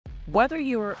Whether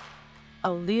you're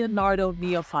a Leonardo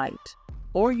neophyte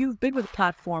or you've been with the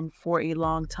platform for a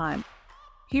long time,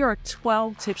 here are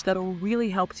 12 tips that will really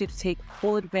help you to take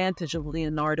full advantage of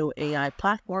Leonardo AI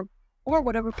platform or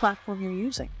whatever platform you're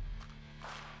using.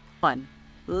 1.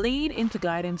 Lean into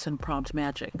guidance and prompt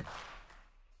magic.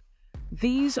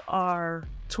 These are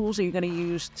tools that you're going to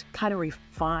use to kind of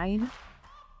refine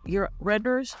your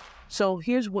renders. So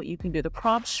here's what you can do. The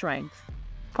prompt strength,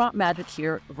 prompt magic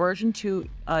here, version 2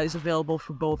 is available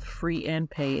for both free and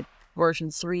paid.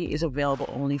 Version 3 is available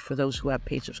only for those who have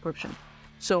paid subscription.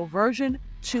 So version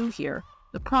 2 here,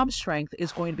 the prompt strength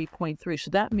is going to be 0.3.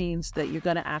 So that means that you're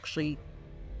going to actually,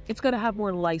 it's going to have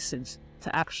more license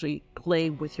to actually play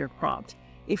with your prompt.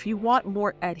 If you want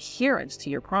more adherence to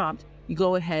your prompt, you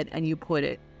go ahead and you put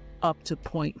it up to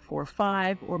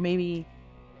 0.45, or maybe,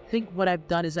 I think what I've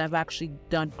done is I've actually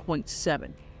done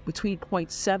 0.7. Between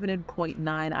 0.7 and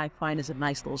 0.9, I find is a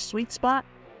nice little sweet spot.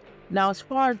 Now, as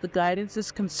far as the guidance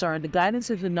is concerned, the guidance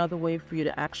is another way for you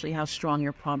to actually how strong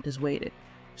your prompt is weighted.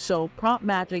 So prompt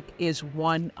magic is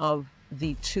one of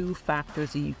the 2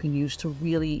 factors that you can use to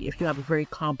really, if you have a very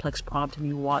complex prompt and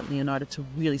you want Leonardo to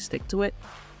really stick to it,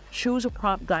 choose a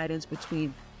prompt guidance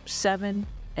between 7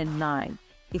 and 9.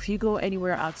 If you go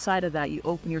anywhere outside of that, you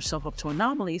open yourself up to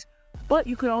anomalies, but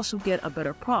you could also get a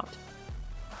better prompt.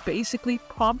 Basically,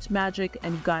 prompt magic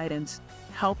and guidance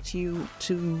helped you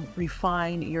to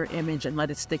refine your image and let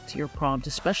it stick to your prompt,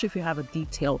 especially if you have a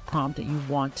detailed prompt that you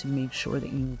want to make sure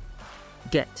that you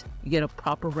get a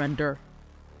proper render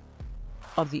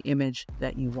of the image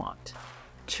that you want.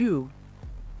 2,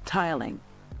 tiling.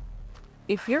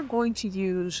 If you're going to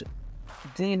use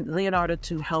Leonardo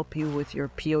to help you with your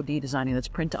POD designing, that's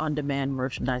print-on-demand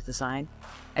merchandise design,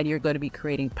 and you're going to be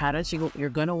creating patterns, you're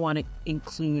going to want to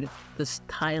include this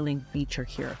tiling feature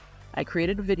here. I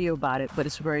created a video about it, but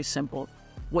it's very simple.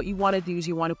 What you want to do is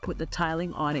you want to put the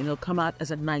tiling on, and it'll come out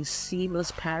as a nice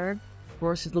seamless pattern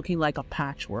versus looking like a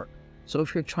patchwork. So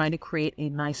if you're trying to create a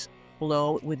nice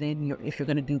flow within your, if you're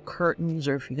going to do curtains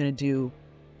or if you're going to do,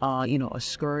 a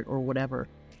skirt or whatever,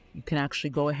 you can actually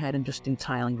go ahead and just do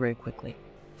tiling very quickly.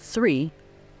 3,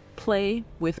 play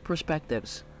with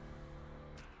perspectives.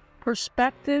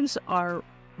 Perspectives are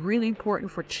really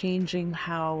important for changing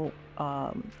how,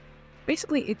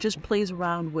 basically it just plays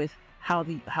around with how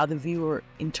the viewer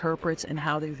interprets and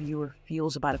how the viewer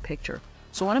feels about a picture.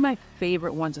 So one of my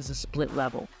favorite ones is a split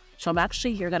level. So I'm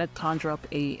actually here going to conjure up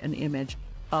an image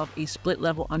of a split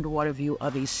level underwater view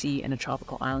of a sea and a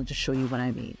tropical island to show you what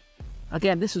I mean.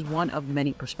 Again, this is one of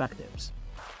many perspectives.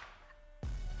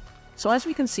 So as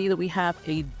we can see that we have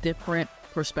a different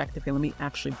perspective here, let me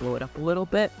actually blow it up a little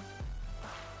bit.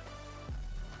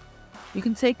 You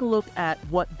can take a look at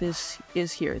what this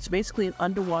is here. It's basically an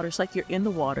underwater, it's like you're in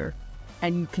the water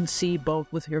and you can see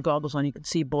both with your goggles on, you can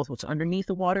see both what's underneath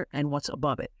the water and what's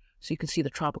above it. So you can see the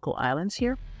tropical islands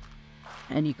here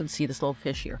and you can see this little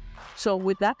fish here. So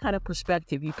with that kind of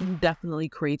perspective, you can definitely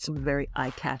create some very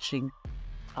eye-catching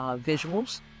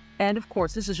visuals. And of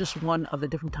course, this is just one of the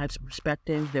different types of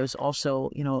perspective. There's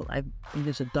also, I think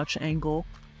there's a Dutch angle.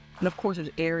 And of course, there's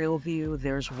aerial view,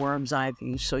 there's worm's eye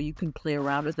view. So you can play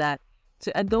around with that.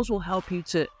 And those will help you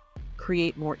to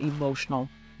create more emotional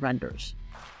renders.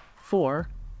 4,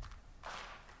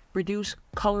 reduce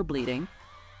color bleeding.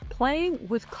 Playing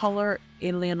with color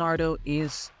in Leonardo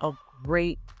is a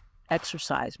great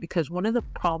exercise because one of the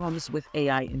problems with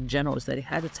AI in general is that it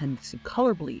has a tendency to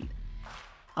color bleed.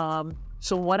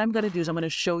 So what I'm going to do is I'm going to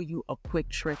show you a quick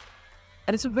trick,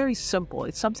 and it's very simple.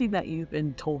 It's something that you've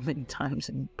been told many times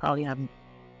and probably haven't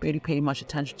really paid much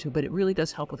attention to, but it really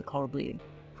does help with the color bleeding.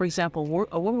 For example,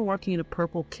 a woman working in a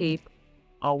purple cape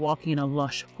walking in a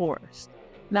lush forest.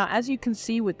 Now, as you can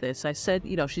see with this, I said,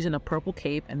 she's in a purple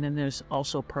cape, and then there's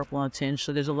also purple on a tinge,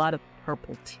 so there's a lot of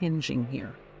purple tinging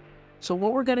here. So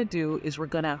what we're going to do is we're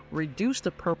going to reduce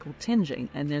the purple tinging,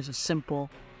 and there's a simple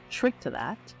trick to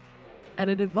that, and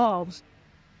it involves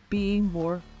being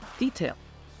more detailed.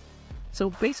 So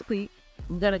basically,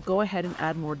 I'm going to go ahead and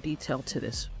add more detail to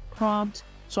this prompt.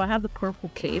 So I have the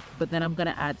purple cape, but then I'm going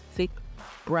to add thick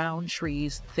brown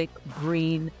trees, thick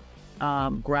green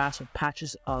grass with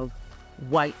patches of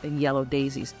white and yellow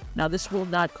daisies. Now this will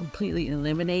not completely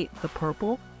eliminate the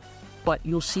purple, but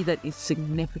you'll see that it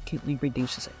significantly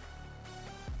reduces it.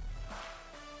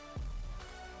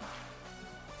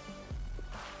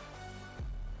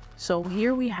 So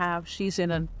here we have, she's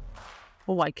in a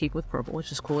white cape with purple,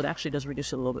 which is cool. It actually does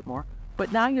reduce it a little bit more.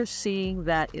 But now you're seeing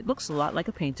that it looks a lot like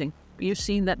a painting, but you're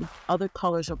seeing that other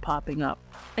colors are popping up.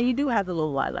 And you do have the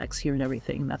little lilacs here and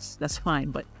everything. That's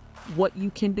fine. But what you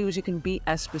can do is you can be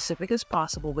as specific as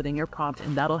possible within your prompt,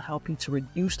 and that'll help you to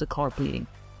reduce the color bleeding.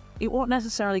 It won't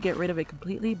necessarily get rid of it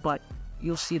completely, but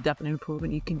you'll see a definite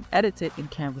improvement. You can edit it in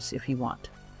Canvas if you want.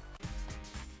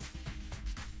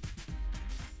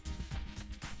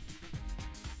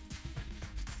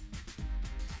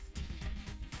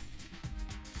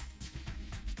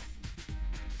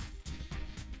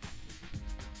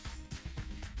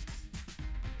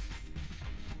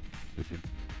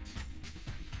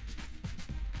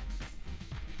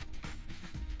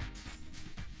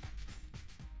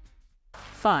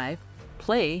 Five,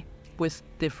 play with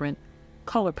different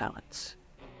color palettes.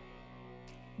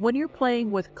 When you're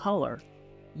playing with color,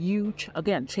 you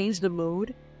again change the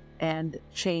mood and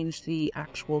change the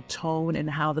actual tone and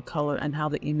how the color and how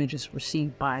the image is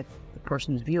received by the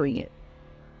person who's viewing it.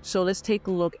 So let's take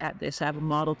a look at this. I have a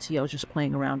Model T. I was just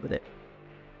playing around with it.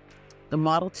 The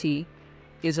Model T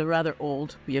is a rather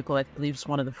old vehicle. I believe it's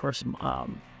one of the first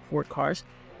Ford cars.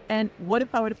 And what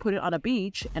if I were to put it on a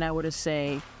beach and I were to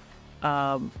say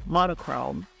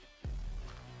monochrome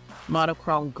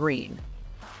green?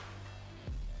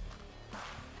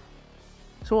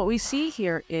 So what we see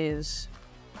here is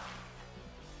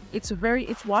it's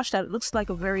washed out. It looks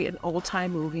like an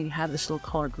old-time movie. You have this little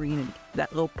color green, and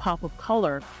that little pop of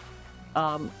color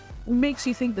makes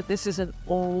you think that this is an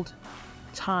old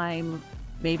time,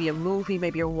 maybe a movie,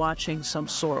 maybe you're watching some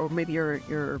sort, or maybe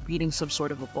you're reading some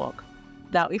sort of a book.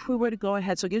 Now, if we were to go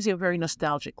ahead, so it gives you a very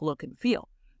nostalgic look and feel.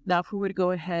 Now, if we were to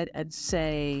go ahead and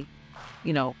say,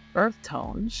 earth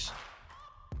tones,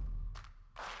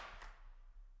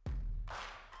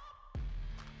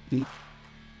 and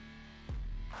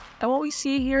what we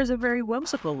see here is a very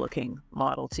whimsical looking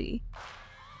Model T.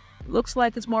 Looks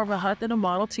like it's more of a hut than a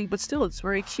Model T, but still it's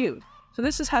very cute. So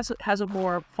this has a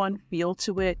more fun feel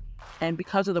to it, and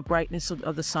because of the brightness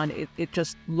of the sun, it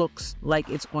just looks like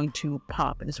it's going to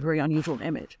pop, and it's a very unusual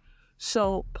image.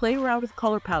 So play around with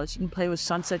color palettes. You can play with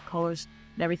sunset colors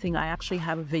and everything. I actually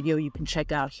have a video you can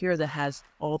check out here that has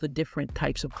all the different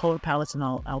types of color palettes, and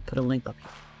I'll put a link up here.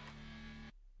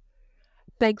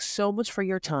 Thanks so much for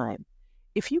your time.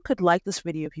 If you could like this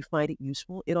video, if you find it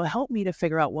useful, it'll help me to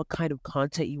figure out what kind of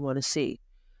content you want to see.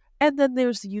 And then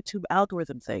there's the YouTube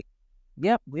algorithm thing.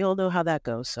 Yep, we all know how that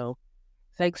goes, so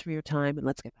thanks for your time, and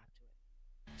let's get back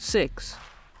to it. 6.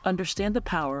 Understand the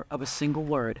power of a single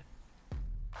word.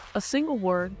 A single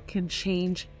word can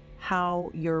change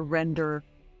how your render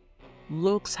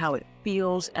looks, how it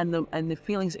feels, and the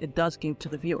feelings it does give to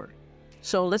the viewer.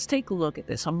 So let's take a look at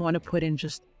this. I'm going to put in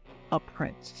just a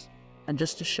prince, and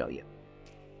just to show you.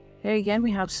 Here again,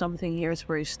 we have something here. It's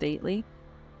very stately.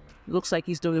 It looks like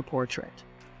he's doing a portrait.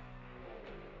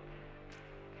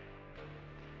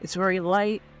 It's very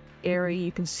light, airy.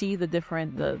 You can see the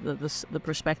different the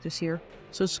perspectives here.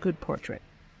 So it's a good portrait.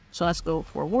 So let's go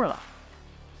for Warlock.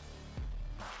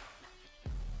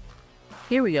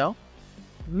 Here we go.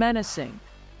 Menacing.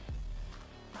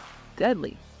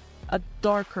 Deadly. A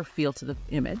darker feel to the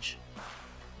image.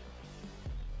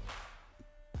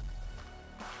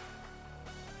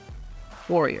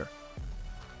 Warrior.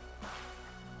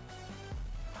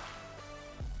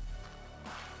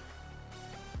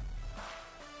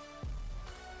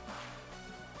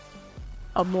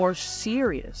 A more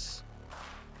serious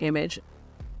image,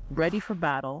 ready for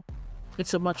battle.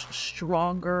 It's a much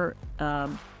stronger,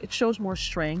 it shows more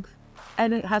strength,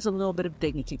 and it has a little bit of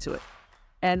dignity to it.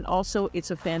 And also,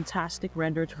 it's a fantastic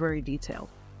render. It's very detailed.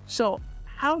 So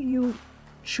how you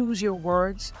choose your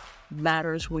words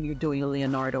matters when you're doing a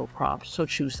Leonardo prompt, so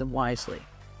choose them wisely.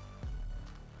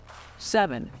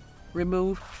 7.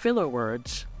 Remove filler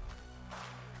words.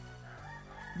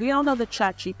 We all know that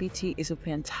ChatGPT is a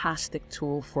fantastic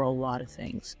tool for a lot of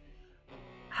things.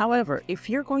 However, if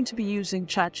you're going to be using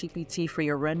ChatGPT for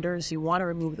your renders, you want to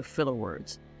remove the filler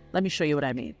words. Let me show you what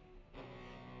I mean.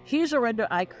 Here's a render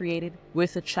I created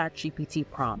with a ChatGPT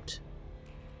prompt.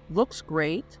 Looks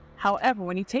great. However,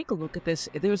 when you take a look at this,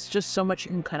 there's just so much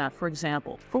you can cut out. For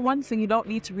example, for one thing, you don't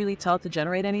need to really tell it to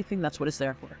generate anything. That's what it's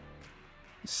there for.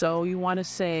 So you want to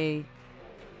say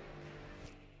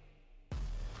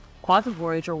Quantum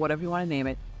Voyager, or whatever you want to name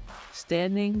it,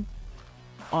 standing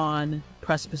on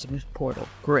precipice of his portal.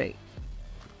 Great.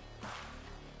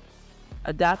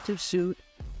 Adaptive suit,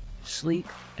 sleek,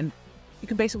 and you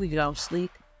can basically go sleek,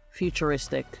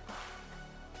 futuristic.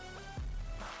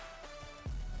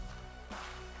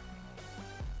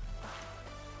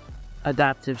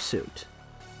 Adaptive suit.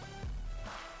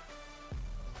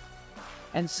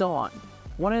 And so on.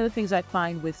 One of the things I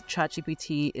find with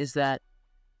ChatGPT is that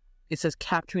it says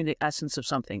capturing the essence of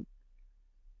something.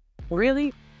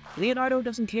 Really, Leonardo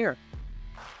doesn't care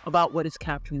about what it's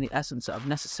capturing the essence of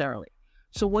necessarily.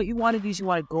 So what you want to do is you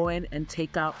want to go in and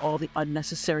take out all the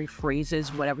unnecessary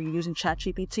phrases, whatever you're using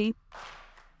ChatGPT,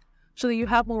 so that you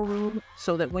have more room,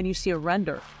 so that when you see a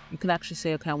render, you can actually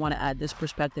say, okay, I want to add this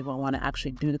perspective. I want to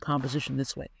actually do the composition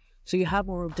this way. So you have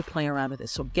more room to play around with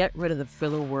this. So get rid of the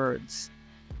filler words.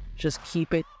 Just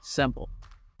keep it simple.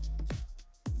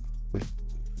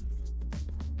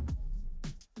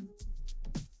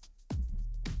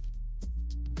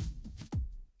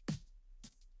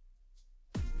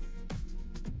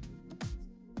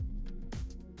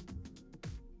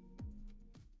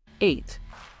 Eight,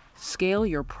 scale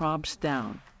your prompts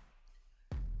down.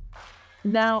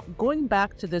 Now, going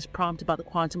back to this prompt about the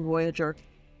quantum voyager,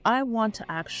 I want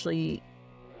to actually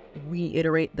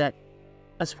reiterate that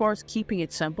as far as keeping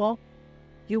it simple,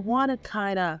 you want to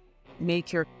kind of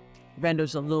make your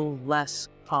renders a little less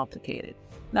complicated.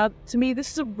 Now, to me,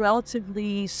 this is a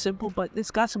relatively simple, but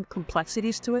it's got some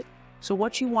complexities to it. So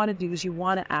what you want to do is you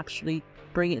want to actually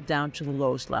bring it down to the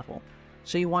lowest level.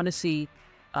 So you want to see,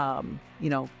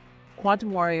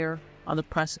 quantum warrior on the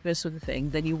precipice of the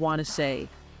thing. Then you want to say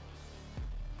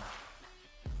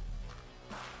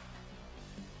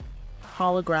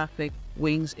holographic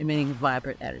wings emitting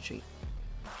vibrant energy.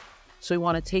 So you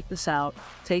want to take this out,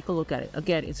 take a look at it.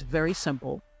 Again, it's very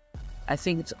simple. I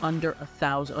think it's under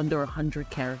 100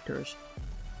 characters.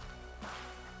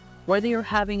 Whether you're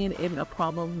having a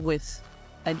problem with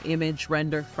an image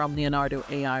render from Leonardo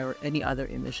AI or any other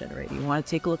image generator, you want to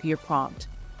take a look at your prompt,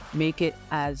 make it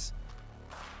as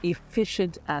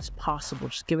efficient as possible.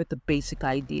 Just give it the basic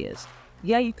ideas.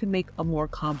 Yeah, you can make a more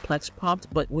complex prompt,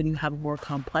 but when you have a more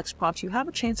complex prompt, you have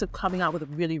a chance of coming out with a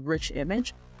really rich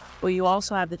image, but you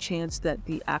also have the chance that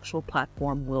the actual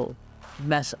platform will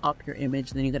mess up your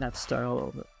image, and then you're going to have to start all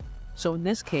over. So in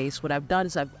this case, what I've done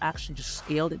is I've actually just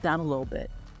scaled it down a little bit,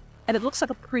 and it looks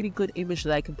like a pretty good image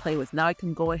that I can play with. Now I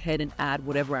can go ahead and add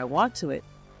whatever I want to it,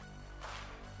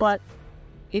 but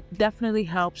it definitely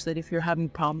helps that if you're having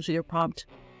problems with your prompt,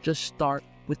 just start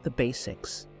with the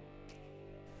basics.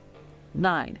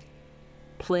 9,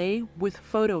 play with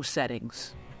photo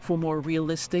settings for more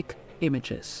realistic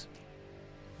images.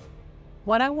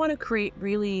 When I want to create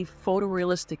really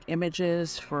photorealistic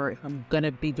images for if I'm going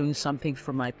to be doing something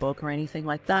for my book or anything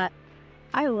like that,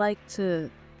 I like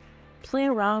to play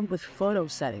around with photo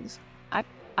settings.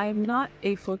 I'm not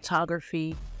a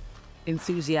photography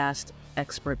enthusiast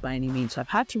expert by any means, so I've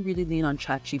had to really lean on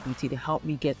ChatGPT to help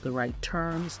me get the right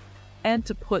terms and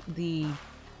to put the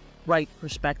right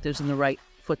perspectives and the right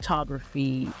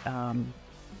photography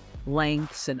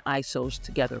lengths and ISOs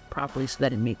together properly so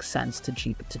that it makes sense to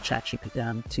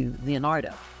ChatGPT, to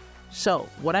Leonardo. So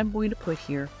what I'm going to put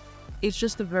here is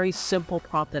just a very simple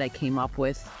prompt that I came up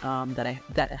with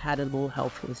that had a little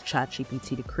help with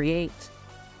ChatGPT to create,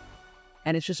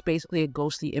 and it's just basically a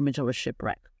ghostly image of a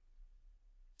shipwreck.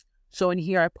 So in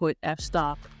here I put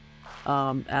f-stop,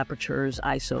 apertures,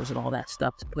 ISOs, and all that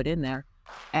stuff to put in there.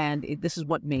 And this is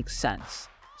what makes sense.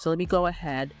 So let me go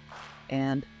ahead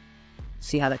and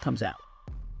see how that comes out.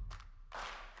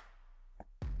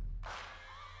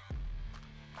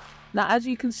 Now, as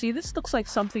you can see, this looks like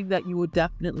something that you would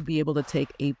definitely be able to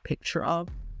take a picture of.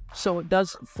 So it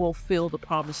does fulfill the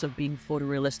promise of being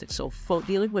photorealistic. So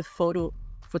dealing with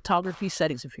photography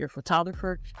settings, if you're a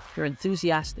photographer, if you're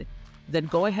enthusiastic, then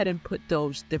go ahead and put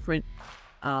those different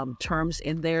terms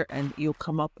in there, and you'll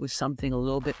come up with something a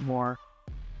little bit more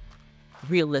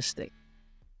realistic.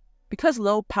 Because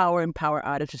low power and power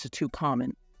outages are too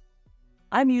common,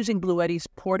 I'm using Bluetti's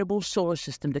portable solar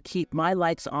system to keep my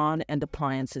lights on and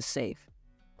appliances safe.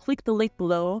 Click the link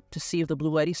below to see if the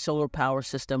Bluetti solar power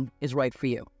system is right for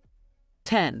you.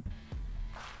 10.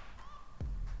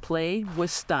 Play with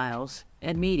styles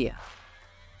and media.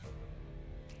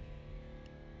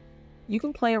 You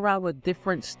can play around with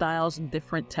different styles and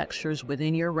different textures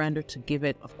within your render to give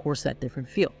it, of course, that different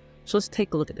feel. So let's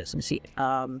take a look at this. Let me see.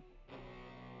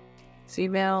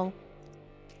 Female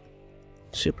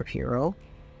superhero.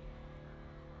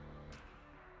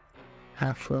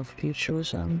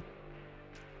 Afrofuturism.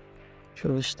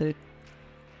 Futuristic.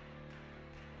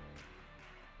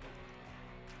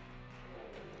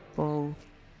 Full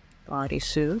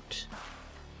bodysuit.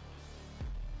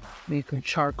 Making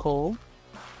charcoal.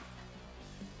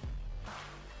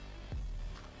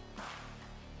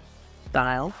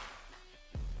 Style.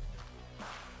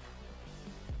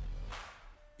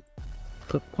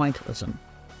 Put pointillism.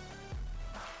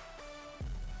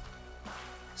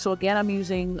 So again, I'm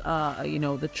using,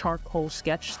 the charcoal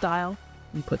sketch style.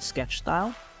 You put sketch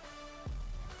style.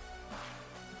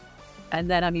 And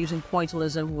then I'm using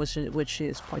pointillism, which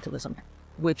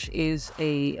is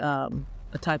a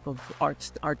a type of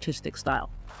artistic style.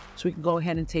 So we can go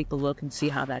ahead and take a look and see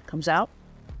how that comes out.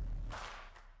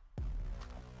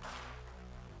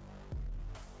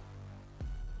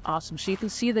 Awesome. So you can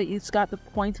see that it's got the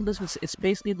pointillism. It's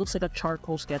basically, it looks like a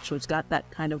charcoal sketch. So it's got that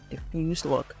kind of diffused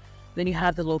look. Then you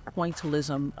have the little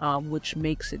pointillism, which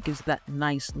gives that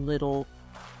nice little,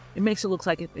 it makes it look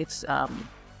like it's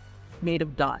made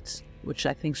of dots, which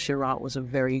I think Chirot was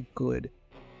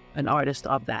an artist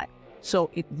of that.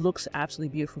 So it looks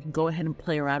absolutely beautiful. You can go ahead and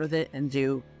play around with it and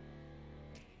do,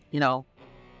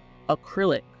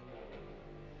 acrylic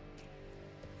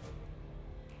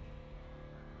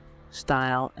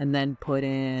style, and then put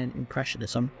in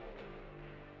impressionism.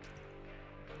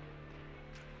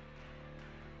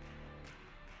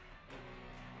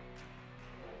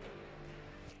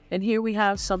 And here we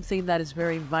have something that is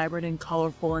very vibrant and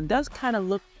colorful and does kind of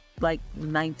look like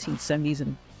 1970s,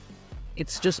 and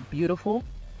it's just beautiful.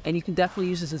 And you can definitely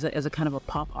use this as a kind of a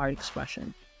pop art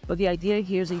expression. But the idea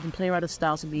here is that you can play around with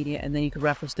styles of media, and then you can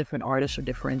reference different artists or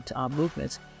different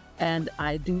movements. And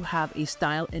I do have a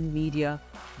style and media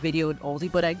video, an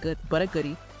oldie but a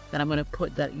goodie, that I'm going to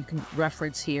put that you can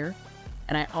reference here.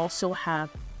 And I also have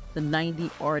the 90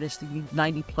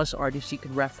 plus artists you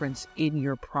can reference in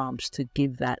your prompts to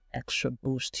give that extra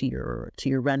boost to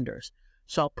your renders.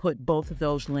 So I'll put both of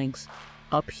those links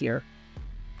up here,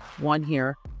 one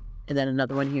here, and then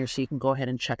another one here, so you can go ahead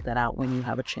and check that out when you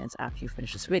have a chance after you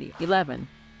finish this video. 11,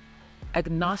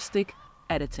 agnostic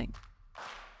editing.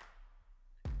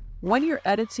 When you're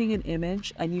editing an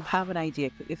image and you have an idea,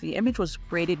 if the image was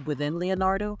created within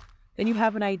Leonardo, then you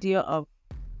have an idea of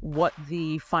what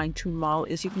the fine-tuned model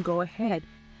is. You can go ahead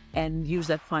and use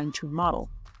that fine-tuned model.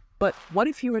 But what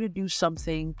if you were to do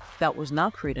something that was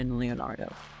not created in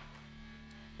Leonardo?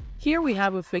 Here we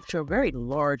have a picture, a very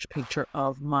large picture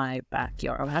of my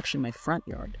backyard, or actually my front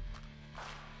yard.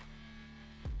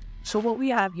 So what we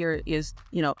have here is,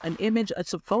 an image,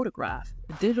 it's a photograph,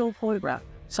 a digital photograph.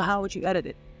 So how would you edit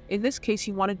it? In this case,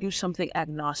 you want to do something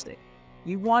agnostic.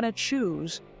 You want to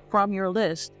choose from your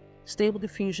list Stable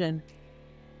Diffusion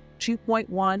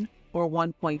 2.1 or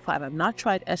 1.5. I've not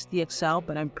tried SDXL,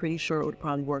 but I'm pretty sure it would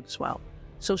probably work as well.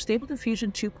 So Stable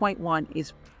Diffusion 2.1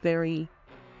 is very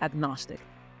agnostic.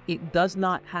 It does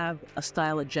not have a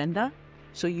style agenda,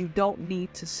 so you don't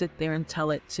need to sit there and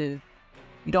tell it to,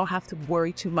 you don't have to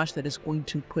worry too much that it's going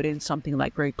to put in something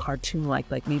like very cartoon-like,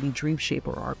 like maybe Dream Shape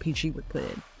or RPG would put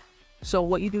in. So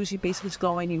what you do is you basically just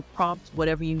go and you prompt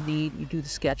whatever you need, you do the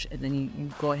sketch, and then you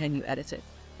go ahead and you edit it.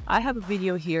 I have a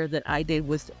video here that I did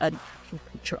with an actual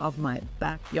picture of my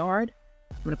backyard.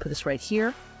 I'm going to put this right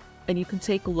here, and you can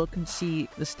take a look and see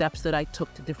the steps that I took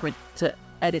to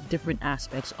edit different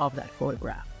aspects of that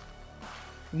photograph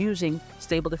using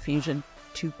Stable Diffusion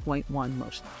 2.1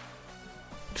 mostly.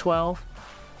 12,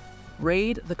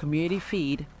 raid the community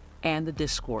feed and the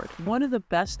Discord. One of the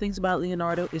best things about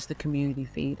Leonardo is the community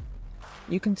feed.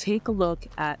 You can take a look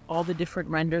at all the different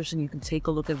renders, and you can take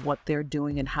a look at what they're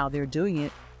doing and how they're doing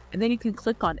it. And then you can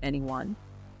click on anyone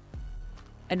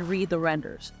and read the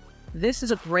renders. This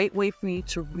is a great way for you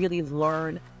to really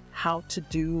learn how to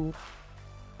do,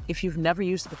 if you've never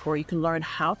used it before, you can learn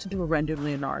how to do a render in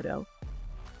Leonardo.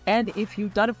 And if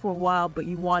you've done it for a while, but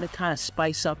you want to kind of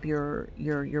spice up your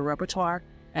repertoire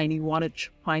and you want to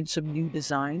find some new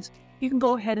designs, you can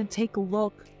go ahead and take a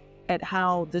look at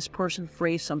how this person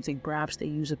phrased something. Perhaps they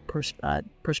use a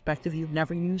perspective you've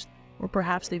never used, or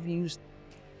perhaps they've used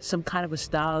some kind of a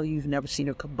style you've never seen,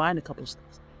 or combine a couple of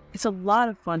styles. It's a lot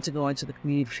of fun to go into the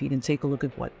community feed and take a look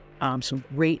at what some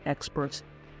great experts,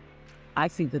 I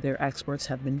think that they're experts,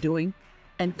 have been doing,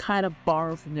 and kind of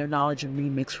borrow from their knowledge and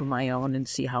remix from my own and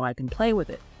see how I can play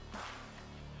with it.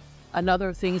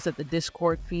 Another thing is that the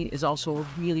Discord feed is also a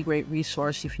really great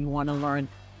resource if you want to learn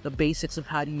the basics of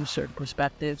how to use certain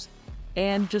perspectives,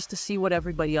 and just to see what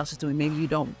everybody else is doing. Maybe you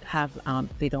don't have,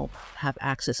 they don't have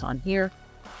access on here,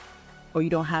 or you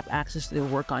don't have access to their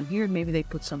work on here, and maybe they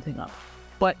put something up.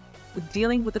 But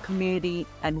dealing with the community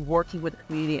and working with the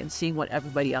community and seeing what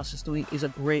everybody else is doing is a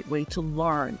great way to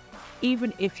learn,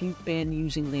 even if you've been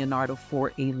using Leonardo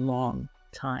for a long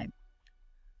time.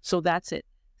 So that's it.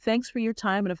 Thanks for your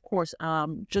time. And of course,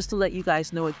 just to let you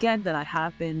guys know again that I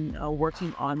have been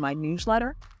working on my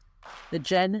newsletter, the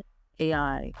Gen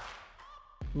AI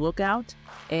Lookout,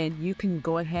 and you can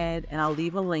go ahead and I'll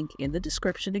leave a link in the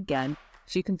description again,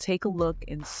 so you can take a look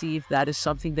and see if that is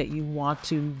something that you want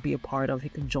to be a part of. You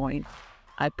can join.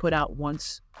 I put out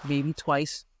once, maybe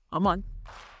twice a month,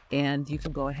 and you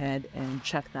can go ahead and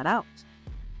check that out.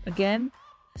 Again,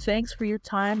 thanks for your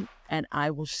time, and I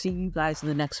will see you guys in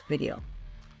the next video.